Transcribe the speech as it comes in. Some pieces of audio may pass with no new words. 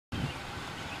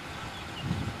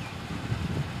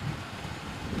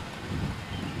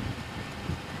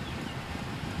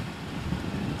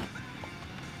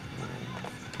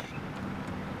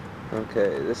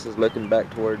Okay, this is looking back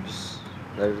towards,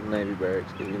 there's the Navy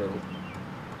barracks, you know.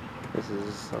 This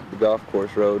is the golf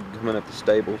course road coming up the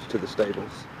stables, to the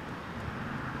stables.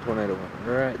 Tornado went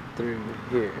right through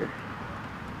here.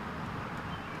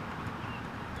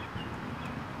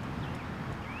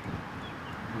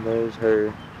 And there's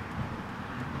her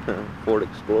Ford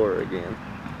Explorer again.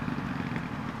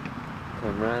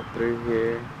 Come right through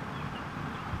here.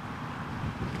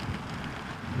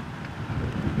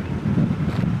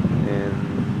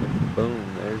 And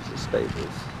boom, there's the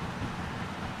stables.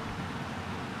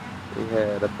 We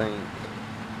had, I think,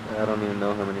 I don't even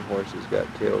know how many horses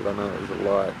got killed. I know it was a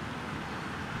lot.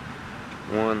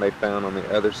 One they found on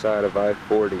the other side of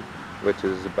I-40, which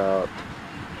is about,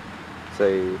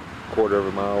 say, quarter of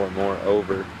a mile or more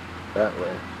over that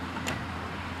way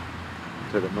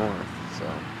to the north. So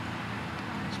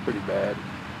it's pretty bad.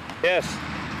 Yes.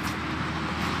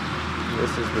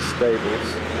 This is the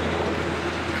stables.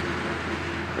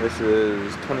 This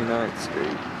is 29th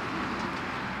Street.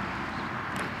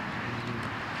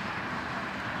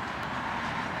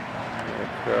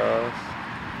 Across.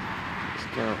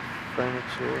 Discount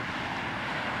furniture.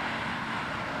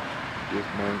 Just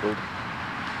mangled.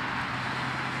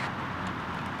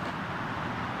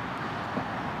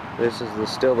 This is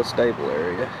still the stable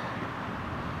area.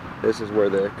 This is where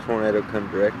the tornado come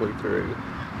directly through.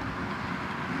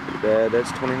 Pretty bad.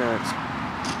 That's 29th.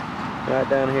 Right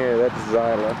down here, that's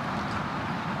Zyla.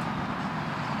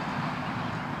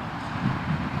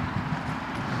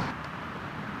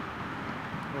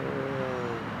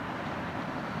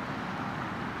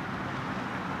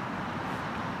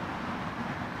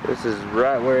 This is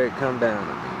right where it come down.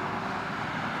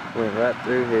 Went right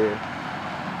through here.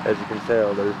 As you can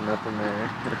tell, there's nothing there.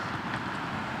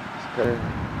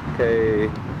 Okay,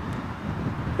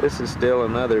 this is still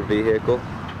another vehicle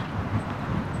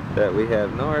that we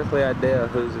have no earthly idea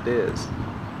whose it is,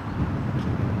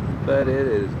 but it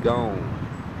is gone.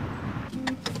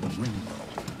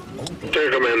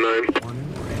 Take command 9.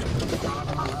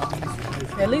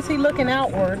 At least he looking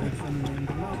outward.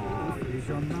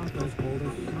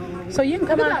 So you can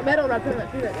come out. Metal right there.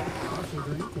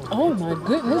 Oh my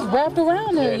goodness, wrapped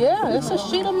around there. Yeah, it's a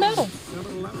sheet of metal.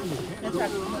 That's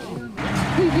right.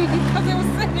 Because it was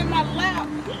sitting in my lap.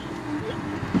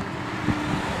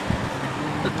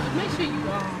 Make sure you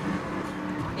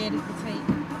edit the tape.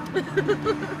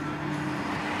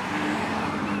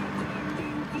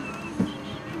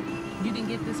 You didn't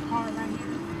get this part right here?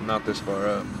 Not this far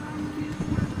up.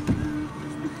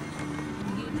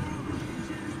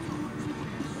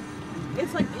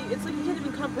 It's like you can't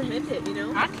even comprehend it, you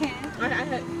know? I can't.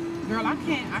 Girl, I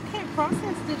can't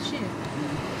process this shit.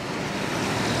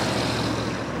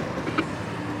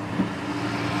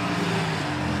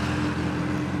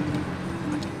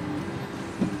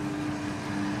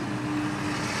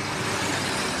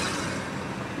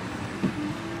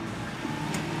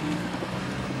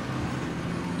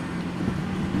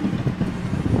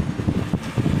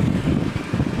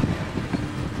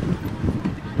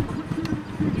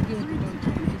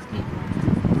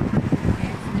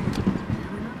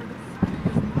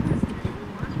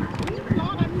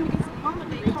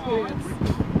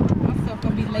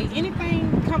 Anything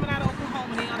coming out of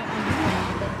Oklahoma, they ought to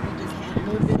understand that we just had a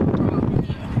little bit of a problem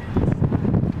here.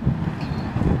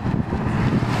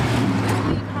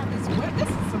 This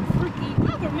is some freaky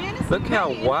weather, man. Look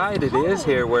how wide it is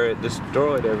here where it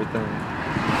destroyed everything.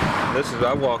 This is,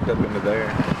 I walked up into there.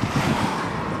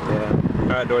 Yeah.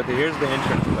 Alright, Dorothy, here's the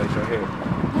entrance place right here.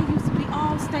 There used to be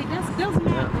Allstate. That's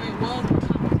not where it was.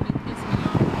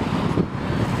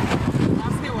 I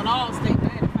still with Allstate. I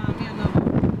had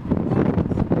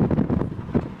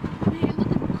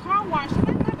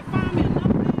to find me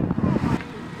another.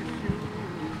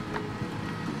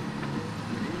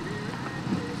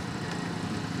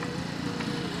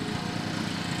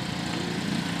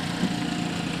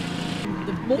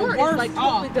 Moore is like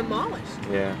totally demolished.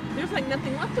 Yeah. There's like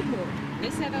nothing left of Moore. They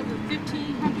said over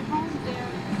 1,500 homes there,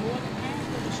 more than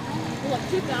half were destroyed. Well, like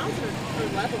 2,000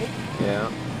 are leveled. Yeah.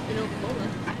 In Oklahoma.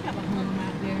 I have a home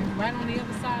out there, right on the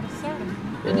other side of Southern.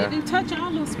 Yeah. And they didn't touch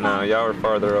all those spots. No, y'all are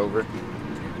farther over.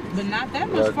 But not that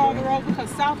much farther over, because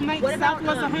South was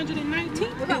 119th.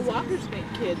 What about Walker's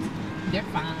kids? They're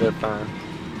fine. They're fine.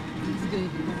 It's good.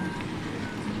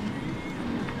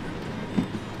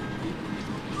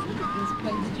 This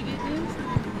place, did you get this?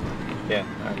 Yeah,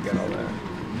 I got all that.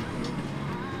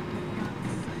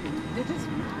 It just,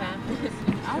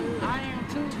 I am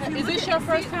too. Is this your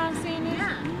first time seeing it?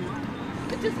 Yeah.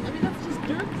 It's just, I mean, that's just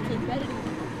dirt that's embedded in it.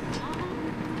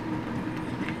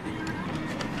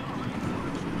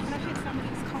 Can I hit some of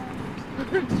these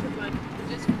cones? Just for fun.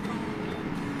 Just for fun.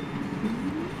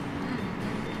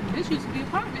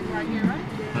 right here, right?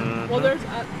 Mm-hmm. Well, they're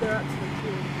upstairs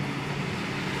too.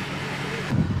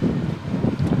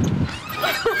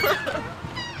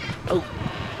 Oh.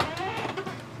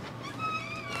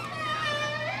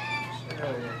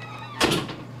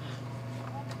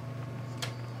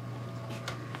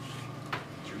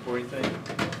 What do you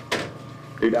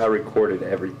think? Dude, I recorded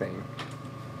everything.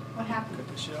 What happened? Cut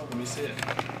the shell. Let me see it.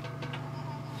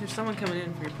 There's someone coming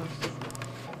in for your post.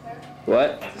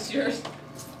 What? Is this yours?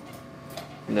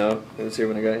 No, it was here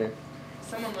when I got here.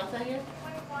 Someone left that here?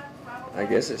 I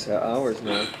guess it's ours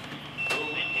now.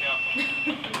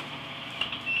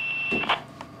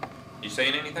 You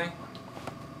saying anything?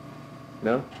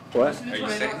 No? What? Are you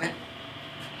saying it?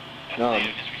 No.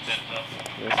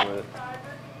 That's what.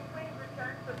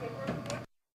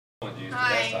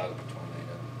 Hi. Side of the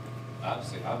tornado.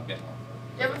 Obviously, I've been on.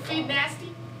 You ever feed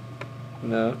nasty?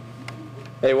 No.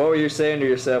 Hey, what were you saying to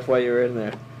yourself while you were in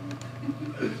there?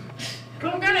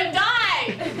 I'm gonna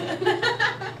die!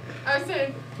 I was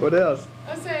saying, What else?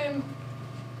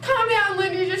 calm down,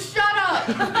 Lindy, just shut up!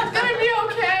 It's gonna be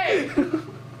okay!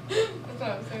 That's what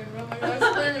I was saying, bro. Like, I was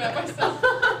screaming at myself.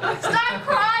 Stop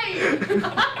crying!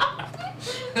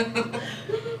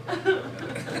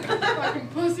 Fucking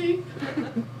pussy.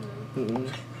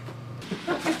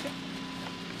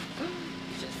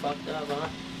 Just fucked up, huh?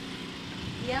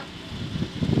 Yep.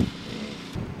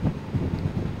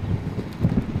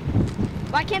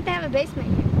 Why can't they have a basement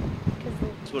here?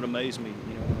 That's what amazed me,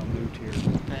 you know, when I moved here.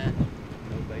 Yeah.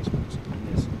 No basements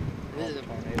in this. This is a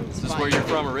tornado. Is this where you're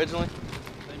from originally?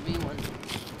 Could be one.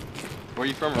 Where are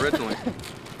you from originally?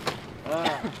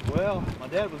 Well, my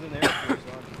dad was in the Air Force,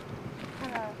 so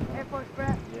Air Force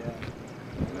Brett. yeah.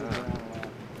 Moved around a lot.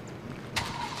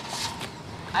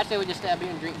 I say we just stay up here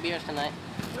and drink beers tonight.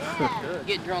 Yeah.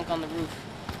 Get drunk on the roof.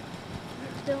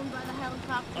 Filmed by the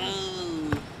helicopter.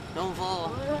 Ooh, don't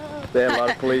fall. They had a lot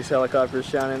of police helicopters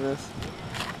shining this.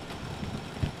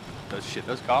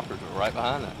 Those coppers were right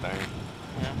behind that thing.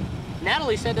 Yeah.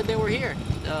 Natalie said that they were here.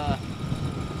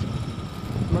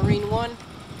 Marine One.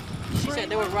 She said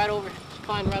they were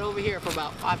flying right over here for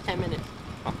about 5-10 minutes.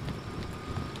 Huh.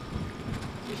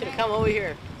 You should have come over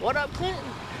here. What up, Clinton?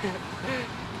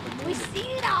 We seen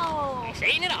it all. I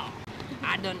seen it all.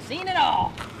 I done seen it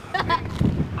all.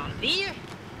 I'm here.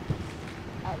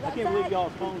 I can't believe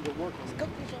y'all's phones are working.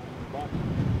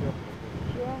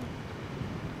 Yeah.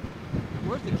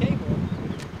 Where's the cable?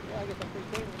 Yeah, I get some free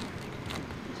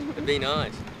cable. It'd be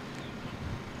nice.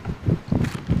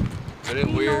 Isn't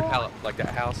it weird how like that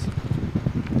house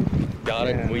got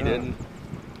it and we didn't?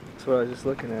 That's what I was just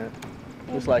looking at.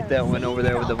 Looks like that one over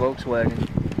there with the Volkswagen.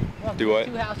 Do what?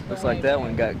 Looks like that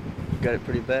one got it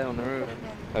pretty bad on the roof.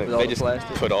 I think With all they the just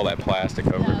plastic. put all that plastic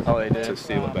over it Oh, they did? to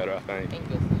seal it better, I think.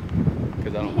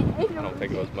 Because I don't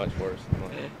think it was much worse than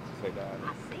what they died.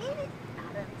 I seen it.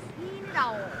 I done seen it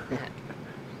all.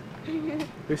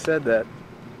 Who said that?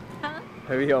 Huh?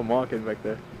 Who are y'all mocking back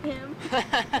there? Him.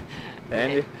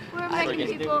 Andy? We're I making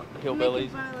think people hillbillies. making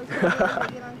fun of those people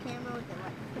that get on camera with their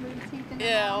like blue teeth in their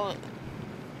Yeah, mouth. well,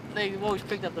 they've always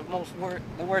picked up the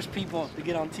worst people to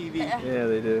get on TV. Yeah. Yeah,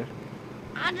 they do.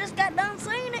 I just got done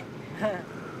seeing it.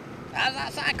 I was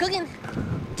outside cooking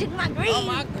Took my grill. on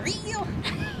my grill.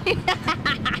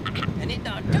 And it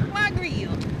done took my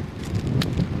grill.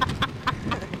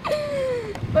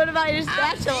 What about your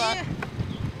Out spatula?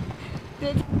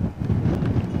 there. Good.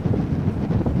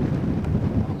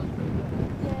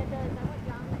 Yeah, it does. I went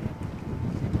down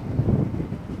there.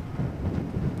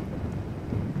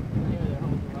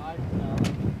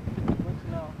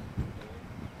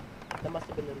 That must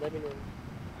have been the living room.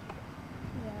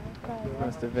 Yeah, probably.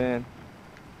 Must have been.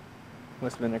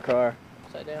 Must have been the car.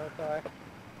 Upside down car.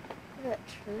 Look at that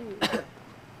tree.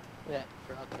 That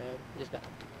truck, man. Just got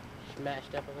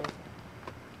smashed up against it.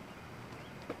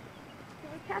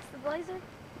 Can we pass the blazer?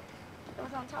 That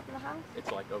was on top of the house?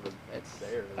 It's like over It's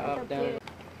there. up, So down. cute.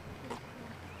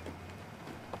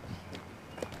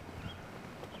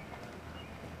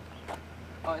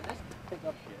 Oh, this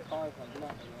pickup cars like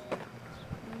nothing, man.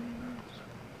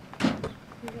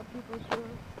 You got people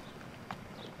doing.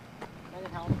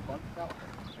 Imagine how bumped out.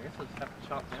 I guess we'll just have to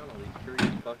chop down all these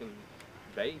trees fucking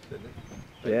base, isn't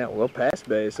it? Yeah, well past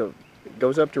Bay, so it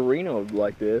goes up to Reno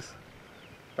like this.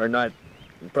 Or not,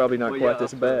 probably not Well, quite yeah,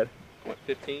 this up to- bad. What,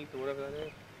 15th or whatever that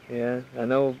is? Yeah, I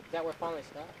know Is that where it finally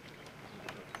stopped?